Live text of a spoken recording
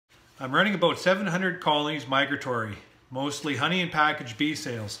I'm running about 700 colonies migratory, mostly honey and packaged bee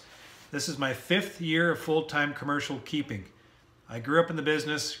sales. This is my 5th year of full-time commercial keeping. I grew up in the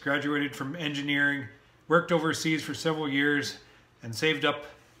business, graduated from engineering, worked overseas for several years, and saved up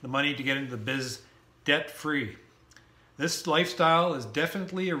the money to get into the biz debt-free. This lifestyle is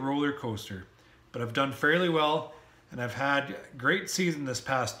definitely a roller coaster, but I've done fairly well and I've had a great season this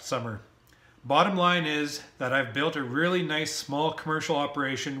past summer. Bottom line is that I've built a really nice small commercial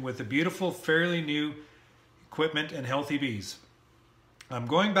operation with a beautiful, fairly new equipment and healthy bees. I'm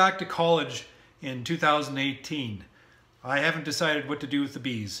going back to college in 2018. I haven't decided what to do with the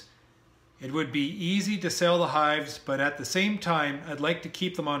bees. It would be easy to sell the hives, but at the same time, I'd like to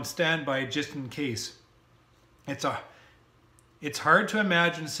keep them on standby just in case. It's hard to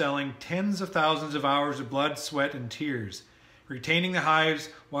imagine selling tens of thousands of hours of blood, sweat, and tears. Retaining the hives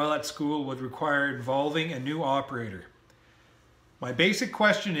while at school would require involving a new operator. My basic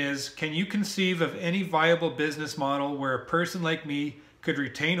question is, can you conceive of any viable business model where a person like me could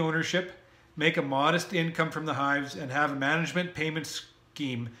retain ownership, make a modest income from the hives, and have a management payment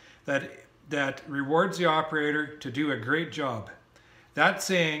scheme that rewards the operator to do a great job? That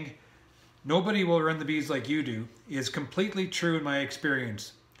saying, "Nobody will run the bees like you do," is completely true in my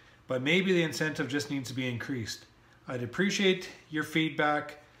experience, but maybe the incentive just needs to be increased. I'd appreciate your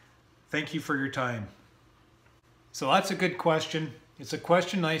feedback. Thank you for your time. So that's a good question. It's a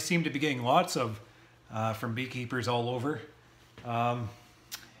question I seem to be getting lots of from beekeepers all over.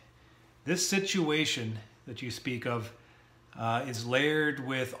 This situation that you speak of is layered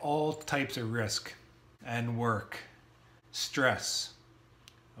with all types of risk and work, stress,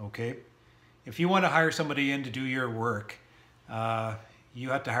 okay? If you want to hire somebody in to do your work, you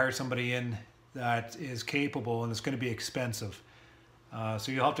have to hire somebody in that is capable, and it's going to be expensive.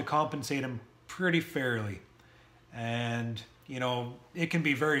 So you'll have to compensate them pretty fairly. And, you know, it can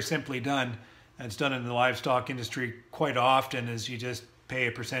be very simply done. And it's done in the livestock industry quite often, is you just pay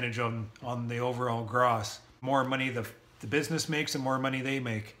a percentage on the overall gross. More money the business makes, the more money they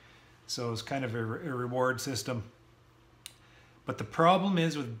make. So it's kind of a reward system. But the problem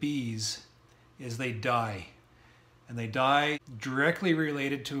is with bees is they die. And they die directly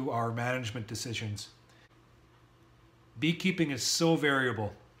related to our management decisions. Beekeeping is so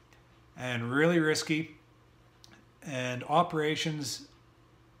variable and really risky, and operations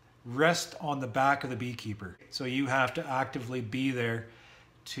rest on the back of the beekeeper. So you have to actively be there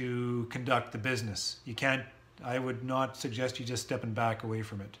to conduct the business. You can't, I would not suggest you just stepping back away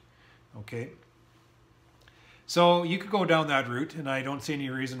from it, okay? So you could go down that route, and I don't see any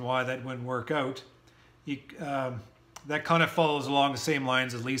reason why that wouldn't work out. That kind of follows along the same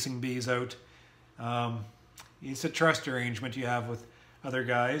lines as leasing bees out. It's a trust arrangement you have with other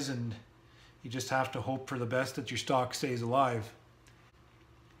guys, and you just have to hope for the best that your stock stays alive.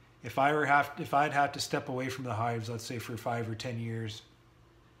 If I'd have to step away from the hives, let's say for 5 or 10 years,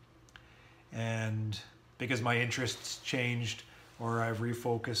 and because my interests changed or I've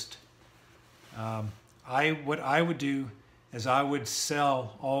refocused, what I would do is I would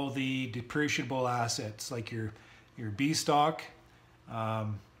sell all the depreciable assets, like your bee stock.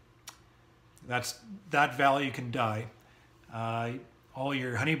 That value can die. All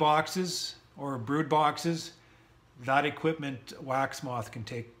your honey boxes or brood boxes, that equipment wax moth can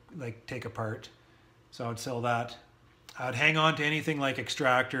take apart. So I'd sell that. I'd hang on to anything like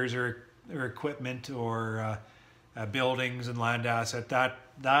extractors or equipment or buildings and land asset.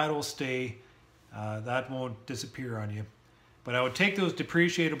 That'll stay. That won't disappear on you. But I would take those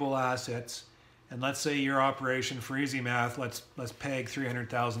depreciable assets, and let's say your operation, for easy math, let's peg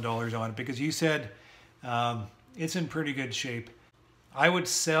 $300,000 on it, because you said it's in pretty good shape. I would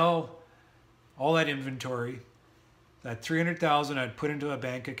sell all that inventory, that $300,000 I'd put into a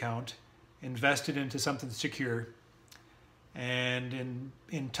bank account, invest it into something secure, and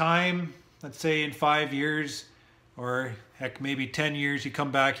in time, let's say in 5 years, or heck, maybe 10 years, you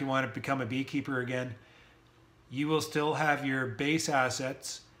come back, you want to become a beekeeper again, you will still have your base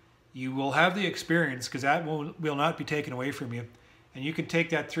assets. You will have the experience, because that will not be taken away from you. And you can take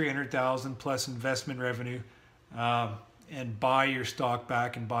that $300,000 plus investment revenue and buy your stock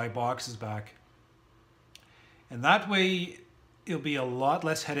back and buy boxes back. And that way, it'll be a lot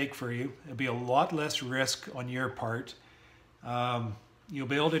less headache for you. It'll be a lot less risk on your part. You'll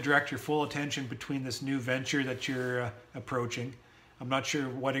be able to direct your full attention between this new venture that you're approaching. I'm not sure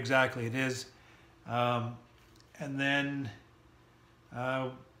what exactly it is. And then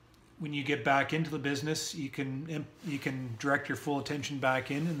when you get back into the business, you can direct your full attention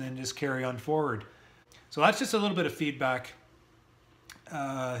back in and then just carry on forward. So that's just a little bit of feedback.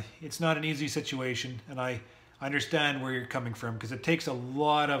 It's not an easy situation, and I understand where you're coming from, because it takes a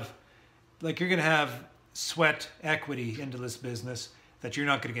lot of like you're going to have sweat equity into this business that you're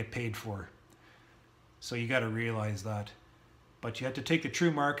not going to get paid for. So you got to realize that. But you have to take the true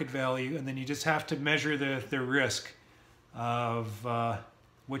market value, and then you just have to measure the risk of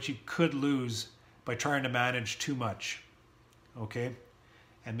what you could lose by trying to manage too much. Okay?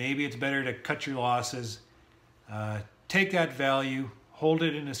 And maybe it's better to cut your losses, take that value, hold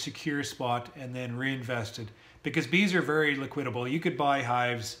it in a secure spot, and then reinvest it. Because bees are very liquidable. You could buy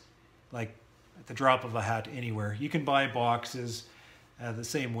hives like at the drop of a hat anywhere. You can buy boxes the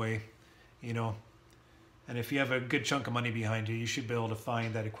same way, you know. And if you have a good chunk of money behind you, you should be able to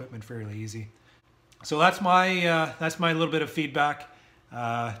find that equipment fairly easy. So that's my little bit of feedback.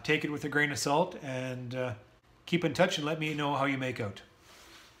 Take it with a grain of salt, and keep in touch and let me know how you make out.